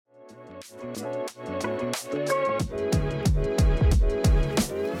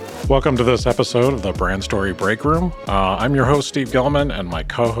Welcome to this episode of the Brand Story Breakroom. I'm your host, Steve Gilman, and my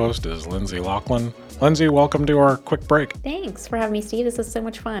co-host is Lindsay Laughlin. Lindsay, welcome to our quick break. Thanks for having me, Steve. This is so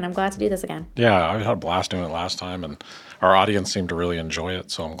much fun. I'm glad to do this again. Yeah, I had a blast doing it last time, and our audience seemed to really enjoy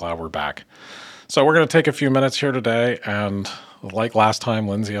it, so I'm glad we're back. So we're going to take a few minutes here today, and like last time,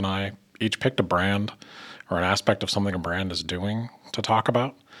 Lindsay and I each picked a brand or an aspect of something a brand is doing to talk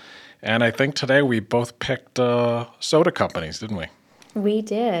about. And I think today we both picked soda companies, didn't we? We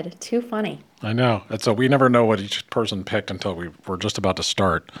did. Too funny. I know. And so we never know what each person picked until we're just about to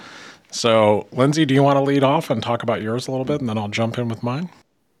start. So, Lindsay, do you want to lead off and talk about yours a little bit, and then I'll jump in with mine?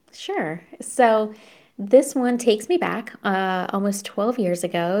 Sure. So this one takes me back almost 12 years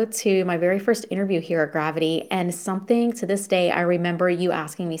ago to my very first interview here at Gravity. And something to this day I remember you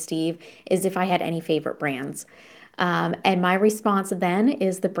asking me, Steve, is if I had any favorite brands. And my response then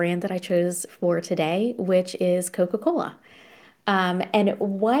is the brand that I chose for today, which is Coca-Cola. And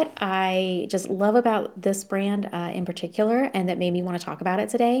what I just love about this brand in particular, and that made me want to talk about it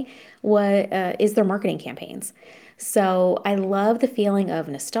today, is their marketing campaigns. So I love the feeling of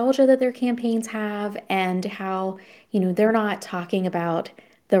nostalgia that their campaigns have, and how, they're not talking about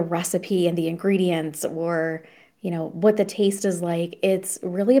the recipe and the ingredients or, what the taste is like. It's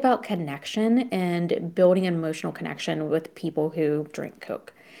really about connection and building an emotional connection with people who drink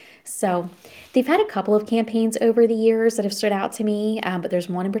Coke. So they've had a couple of campaigns over the years that have stood out to me, but there's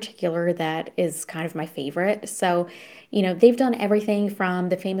one in particular that is kind of my favorite. So, they've done everything from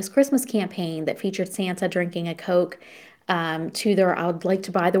the famous Christmas campaign that featured Santa drinking a Coke, to their "I would like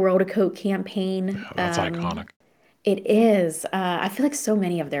to buy the world a Coke" campaign. Yeah, that's iconic. It is. I feel like so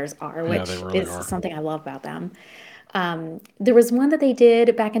many of theirs are, Yeah, they which really is are. something I love about them. There was one that they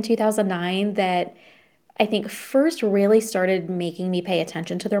did back in 2009 that I think first really started making me pay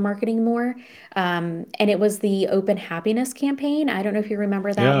attention to their marketing more. And it was the Open Happiness campaign. I don't know if you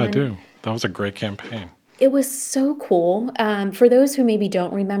remember that Yeah, I one. do. That was a great campaign. It was so cool. For those who maybe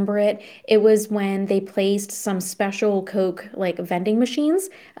don't remember it, it was when they placed some special Coke like vending machines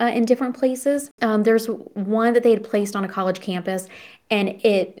in different places. There's one that they had placed on a college campus, and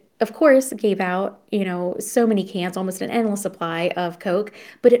it, of course, gave out, so many cans, almost an endless supply of Coke,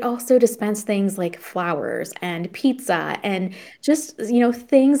 but it also dispensed things like flowers and pizza and just,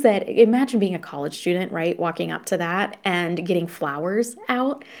 things that imagine being a college student, right? Walking up to that and getting flowers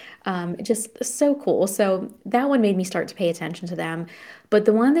out. Just so cool. So that one made me start to pay attention to them. But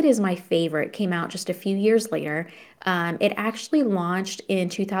the one that is my favorite came out just a few years later. It actually launched in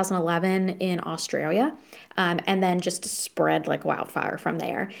 2011 in Australia, and then just spread like wildfire from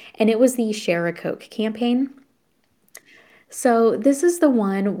there. And it was the Share a Coke campaign. So this is the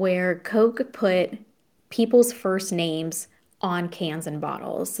one where Coke put people's first names on cans and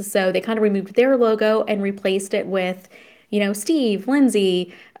bottles. So they kind of removed their logo and replaced it with, Steve,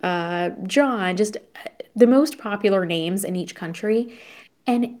 Lindsay, John, just the most popular names in each country.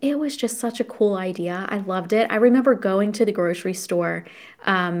 And it was just such a cool idea. I loved it. I remember going to the grocery store,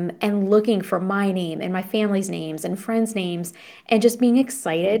 and looking for my name and my family's names and friends' names, and just being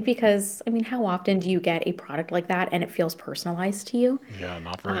excited because, I mean, how often do you get a product like that and it feels personalized to you? Yeah,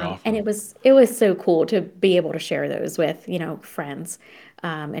 not very And often. it was so cool to be able to share those with, friends,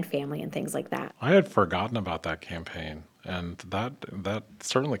 and family and things like that. I had forgotten about that campaign, and that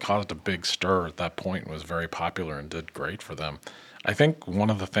certainly caused a big stir at that point. And was very popular and did great for them. I think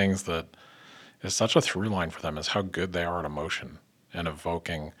one of the things that is such a through line for them is how good they are at emotion and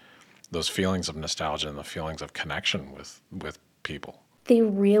evoking those feelings of nostalgia and the feelings of connection with people. They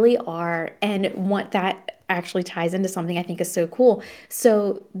really are. And what that actually ties into something I think is so cool.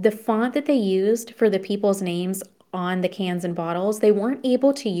 So, the font that they used for the people's names on the cans and bottles, they weren't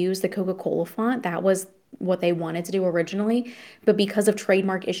able to use the Coca-Cola font. That was what they wanted to do originally. But because of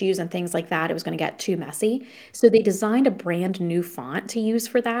trademark issues and things like that, it was going to get too messy. So, they designed a brand new font to use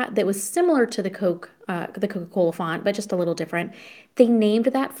for that was similar to the Coca-Cola font, but just a little different. They named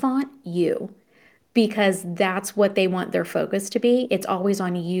that font You, because that's what they want their focus to be. It's always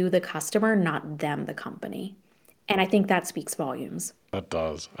on you, the customer, not them, the company. And I think that speaks volumes. That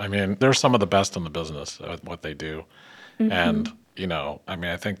does. I mean, they're some of the best in the business at what they do. And, Hmm. I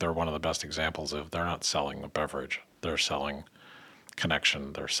mean, I think they're one of the best examples of they're not selling a beverage. They're selling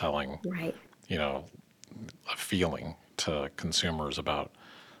connection. They're selling, Right. you know, a feeling to consumers about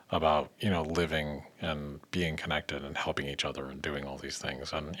living and being connected and helping each other and doing all these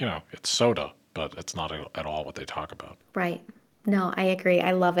things. And, it's soda, but it's not at all what they talk about. Right. No, I agree.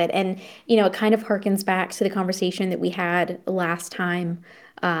 I love it. And, it kind of harkens back to the conversation that we had last time,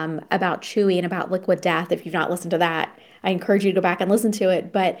 about Chewy and about Liquid Death. If you've not listened to that, I encourage you to go back and listen to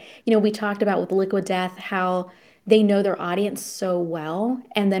it. But, we talked about with Liquid Death how they know their audience so well.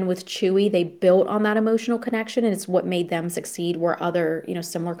 And then with Chewy, they built on that emotional connection, and it's what made them succeed where other,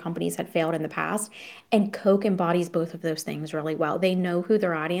 similar companies had failed in the past. And Coke embodies both of those things really well. They know who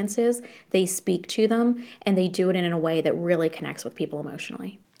their audience is, they speak to them, and they do it in a way that really connects with people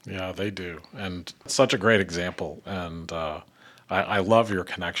emotionally. Yeah, they do. And it's such a great example. And I love your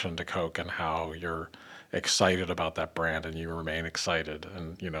connection to Coke and how you're excited about that brand and you remain excited.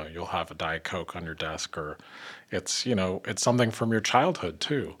 And, you'll have a Diet Coke on your desk, or it's something from your childhood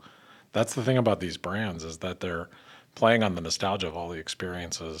too. That's the thing about these brands, is that they're playing on the nostalgia of all the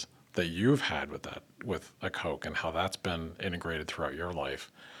experiences that you've had with a Coke and how that's been integrated throughout your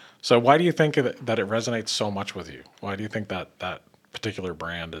life. So why do you think that it resonates so much with you? Why do you think that particular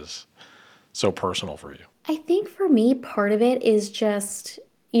brand is so personal for you? I think for me, part of it is just,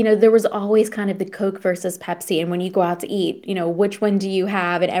 there was always kind of the Coke versus Pepsi. And when you go out to eat, which one do you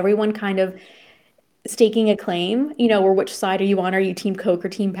have? And everyone kind of staking a claim, or which side are you on? Are you Team Coke or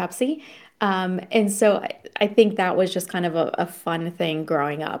Team Pepsi? And so I think that was just kind of a fun thing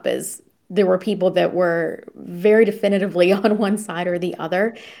growing up, is there were people that were very definitively on one side or the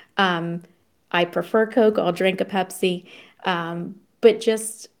other. Um, I prefer Coke, I'll drink a Pepsi. But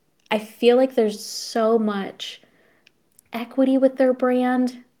just, I feel like there's so much equity with their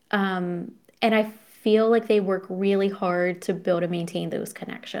brand. And I feel like they work really hard to build and maintain those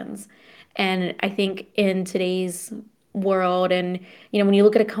connections. And I think in today's world, and when you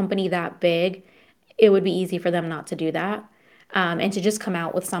look at a company that big, it would be easy for them not to do that. And to just come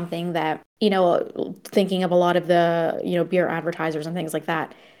out with something that, thinking of a lot of the, beer advertisers and things like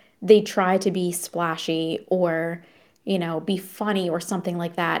that, they try to be splashy or, be funny or something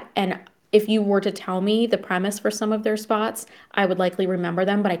like that. And if you were to tell me the premise for some of their spots, I would likely remember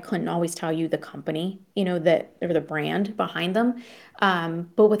them, but I couldn't always tell you the company, that or the brand behind them.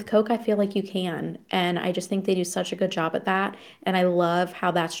 But with Coke, I feel like you can. And I just think they do such a good job at that. And I love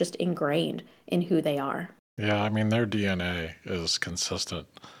how that's just ingrained in who they are. Yeah, I mean, their DNA is consistent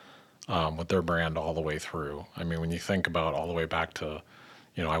with their brand all the way through. I mean, when you think about all the way back to,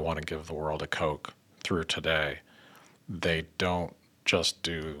 I want to give the world a Coke through today, they don't just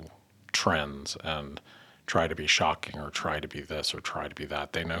do trends and try to be shocking or try to be this or try to be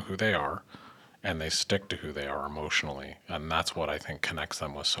that. They know who they are and they stick to who they are emotionally. And that's what I think connects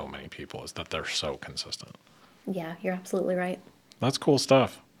them with so many people, is that they're so consistent. Yeah, you're absolutely right. That's cool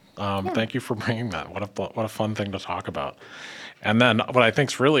stuff. Yeah. Thank you for bringing that. What a fun thing to talk about. And then what I think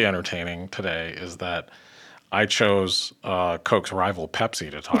is really entertaining today is that I chose Coke's rival Pepsi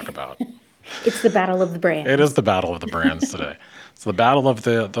to talk about. It's the battle of the It is brands. the battle of the brands today. It's the battle of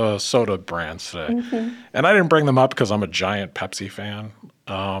the soda brands today. Hmm. And I didn't bring them up because I'm a giant Pepsi fan.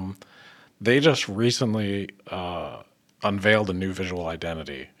 They just recently unveiled a new visual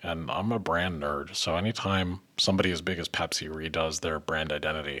identity, and I'm a brand nerd. So anytime somebody as big as Pepsi redoes their brand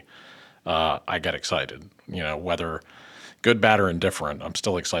identity, I get excited. Whether good, bad, or indifferent, I'm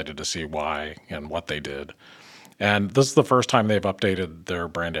still excited to see why and what they did. And this is the first time they've updated their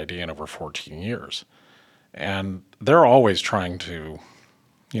brand ID in over 14 years. And they're always trying to,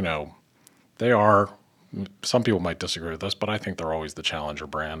 you know, they are, some people might disagree with this, but I think they're always the challenger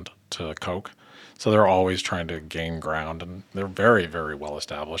brand to Coke. So they're always trying to gain ground, and they're very, very well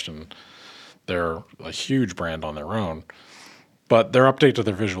established, and they're a huge brand on their own. But their update to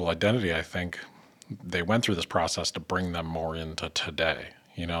their visual identity, I think they went through this process to bring them more into today.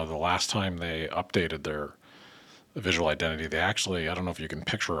 The last time they updated their visual identity, they actually, I don't know if you can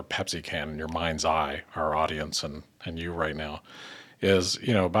picture a Pepsi can in your mind's eye, our audience and you right now, is,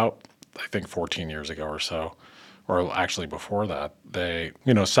 about, I think, 14 years ago or so, or actually before that, they,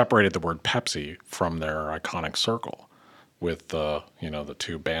 separated the word Pepsi from their iconic circle with the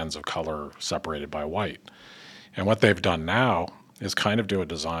two bands of color separated by white. And what they've done now is kind of do a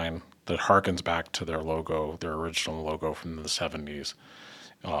design that harkens back to their logo, their original logo from the 70s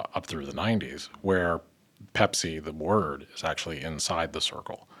up through the 90s, where Pepsi, the word, is actually inside the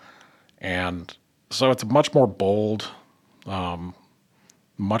circle. And so it's a much more bold,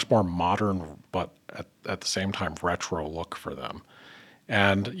 much more modern, but at the same time retro look for them.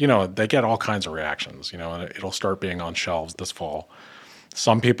 And, they get all kinds of reactions, and it'll start being on shelves this fall.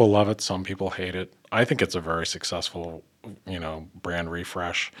 Some people love it, some people hate it. I think it's a very successful, brand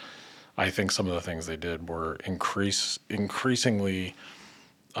refresh. I think some of the things they did were increasingly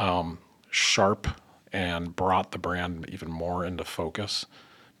sharp and brought the brand even more into focus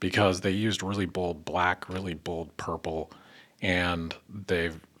because they used really bold black, really bold purple, and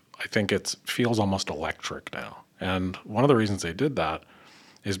I think it feels almost electric now. And one of the reasons they did that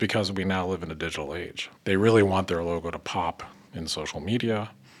is because we now live in a digital age. They really want their logo to pop in social media,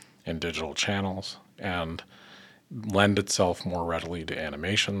 in digital channels, and lend itself more readily to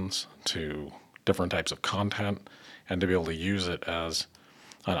animations, to different types of content, and to be able to use it as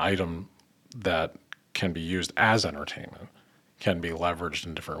an item that can be used as entertainment, can be leveraged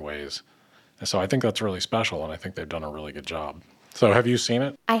in different ways. And so I think that's really special, and I think they've done a really good job. So have you seen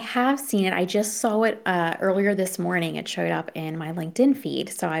it? I have seen it. I just saw it earlier this morning. It showed up in my LinkedIn feed.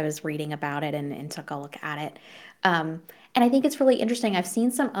 So I was reading about it and took a look at it. Um, and I think it's really interesting. I've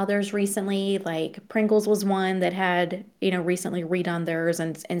seen some others recently, like Pringles was one that had, recently redone theirs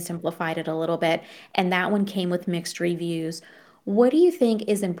and simplified it a little bit. And that one came with mixed reviews. What do you think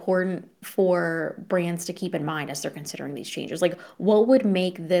is important for brands to keep in mind as they're considering these changes? Like, what would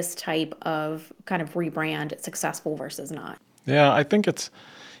make this type of kind of rebrand successful versus not? Yeah, I think it's,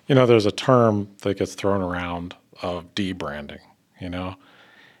 there's a term that gets thrown around of debranding, you know?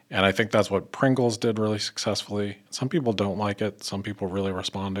 And I think that's what Pringles did really successfully. Some people don't like it. Some people really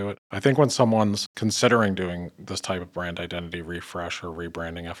respond to it. I think when someone's considering doing this type of brand identity refresh or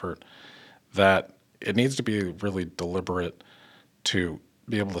rebranding effort, that it needs to be really deliberate to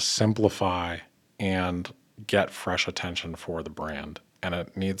be able to simplify and get fresh attention for the brand. And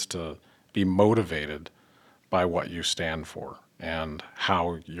it needs to be motivated by what you stand for and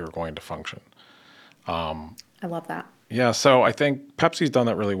how you're going to function. I love that. Yeah, so I think Pepsi's done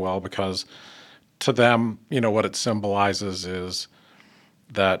that really well because to them, what it symbolizes is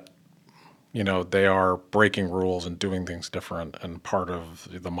that, they are breaking rules and doing things different and part of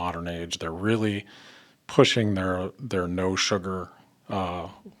the modern age. They're really pushing their no sugar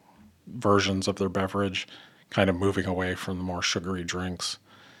versions of their beverage, kind of moving away from the more sugary drinks.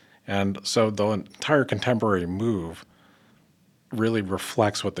 And so the entire contemporary move really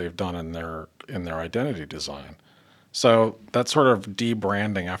reflects what they've done in their identity design. So that sort of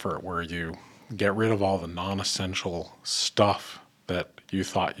debranding effort where you get rid of all the non-essential stuff that you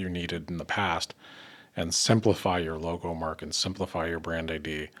thought you needed in the past and simplify your logo mark and simplify your brand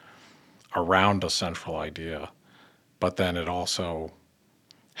ID around a central idea. But then it also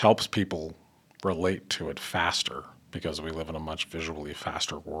helps people relate to it faster because we live in a much visually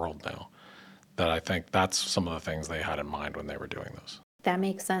faster world now. That I think that's some of the things they had in mind when they were doing this. That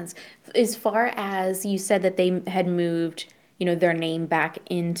makes sense. As far as you said that they had moved, their name back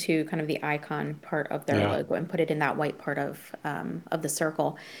into kind of the icon part of their Yeah. logo and put it in that white part of the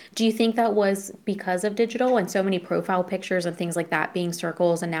circle. Do you think that was because of digital and so many profile pictures and things like that being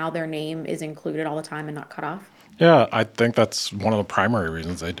circles and now their name is included all the time and not cut off? Yeah, I think that's one of the primary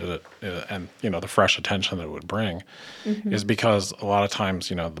reasons they did it. And, the fresh attention that it would bring is Hmm. because a lot of times,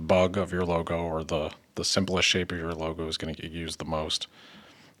 the bug of your logo or the simplest shape of your logo is going to get used the most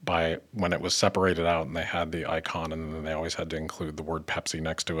by when it was separated out and they had the icon and then they always had to include the word Pepsi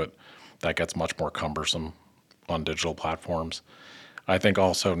next to it. That gets much more cumbersome on digital platforms. I think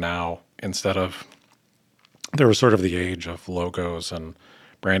also now, instead of, there was sort of the age of logos and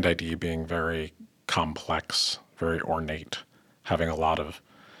brand ID being very complex, very ornate, having a lot of,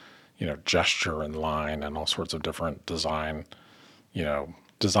 gesture and line and all sorts of different design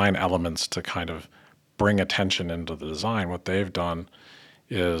elements to kind of bring attention into the design. What they've done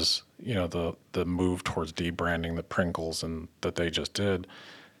is, the move towards debranding the Pringles and that they just did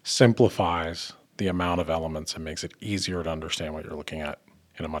simplifies the amount of elements and makes it easier to understand what you're looking at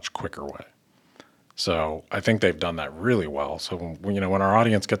in a much quicker way. So I think they've done that really well. So when our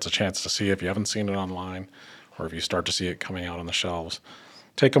audience gets a chance to see it, if you haven't seen it online, or if you start to see it coming out on the shelves,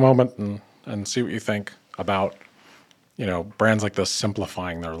 take a moment and see what you think about brands like this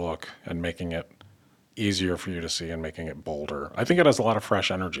simplifying their look and making it easier for you to see and making it bolder. I think it has a lot of fresh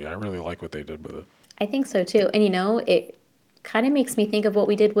energy. I really like what they did with it. I think so too. And it kind of makes me think of what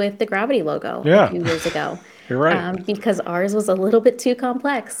we did with the Gravity logo a Yeah, few years ago, you're right. because ours was a little bit too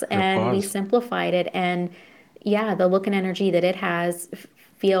complex It and we was. simplified it. And yeah, the look and energy that it has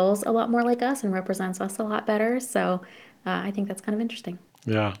feels a lot more like us and represents us a lot better. So I think that's kind of interesting.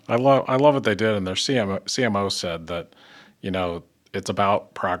 Yeah, I love what they did, and their CMO said that, you know, it's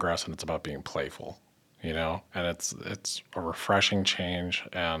about progress and it's about being playful, and it's a refreshing change,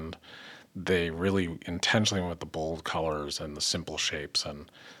 and they really intentionally went with the bold colors and the simple shapes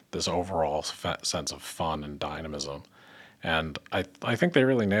and this overall sense of fun and dynamism, and I think they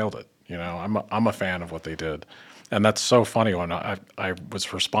really nailed it. I'm a fan of what they did, and that's so funny when I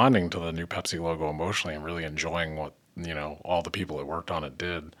was responding to the new Pepsi logo emotionally and really enjoying what all the people that worked on it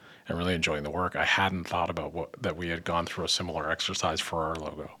did and really enjoying the work. I hadn't thought about that we had gone through a similar exercise for our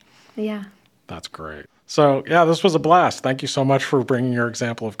logo. Yeah. That's great. So yeah, this was a blast. Thank you so much for bringing your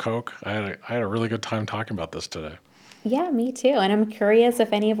example of Coke. I had a really good time talking about this today. Yeah, me too. And I'm curious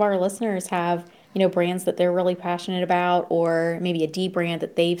if any of our listeners have, brands that they're really passionate about, or maybe a D brand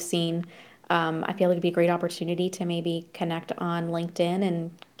that they've seen. I feel like it'd be a great opportunity to maybe connect on LinkedIn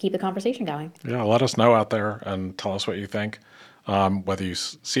and keep the conversation going. Yeah, let us know out there and tell us what you think. Whether you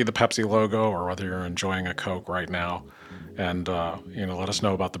see the Pepsi logo or whether you're enjoying a Coke right now. And let us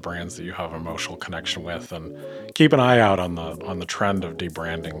know about the brands that you have emotional connection with, and keep an eye out on the trend of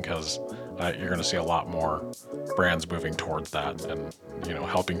debranding, because you're going to see a lot more brands moving towards that, and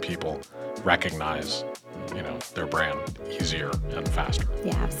helping people recognize their brand easier and faster.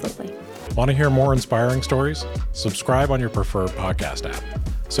 Yeah, absolutely. Want to hear more inspiring stories? Subscribe on your preferred podcast app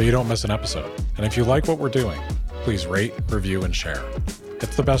so you don't miss an episode. And if you like what we're doing, please rate, review, and share.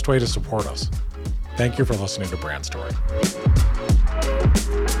 It's the best way to support us. Thank you for listening to Brand Story.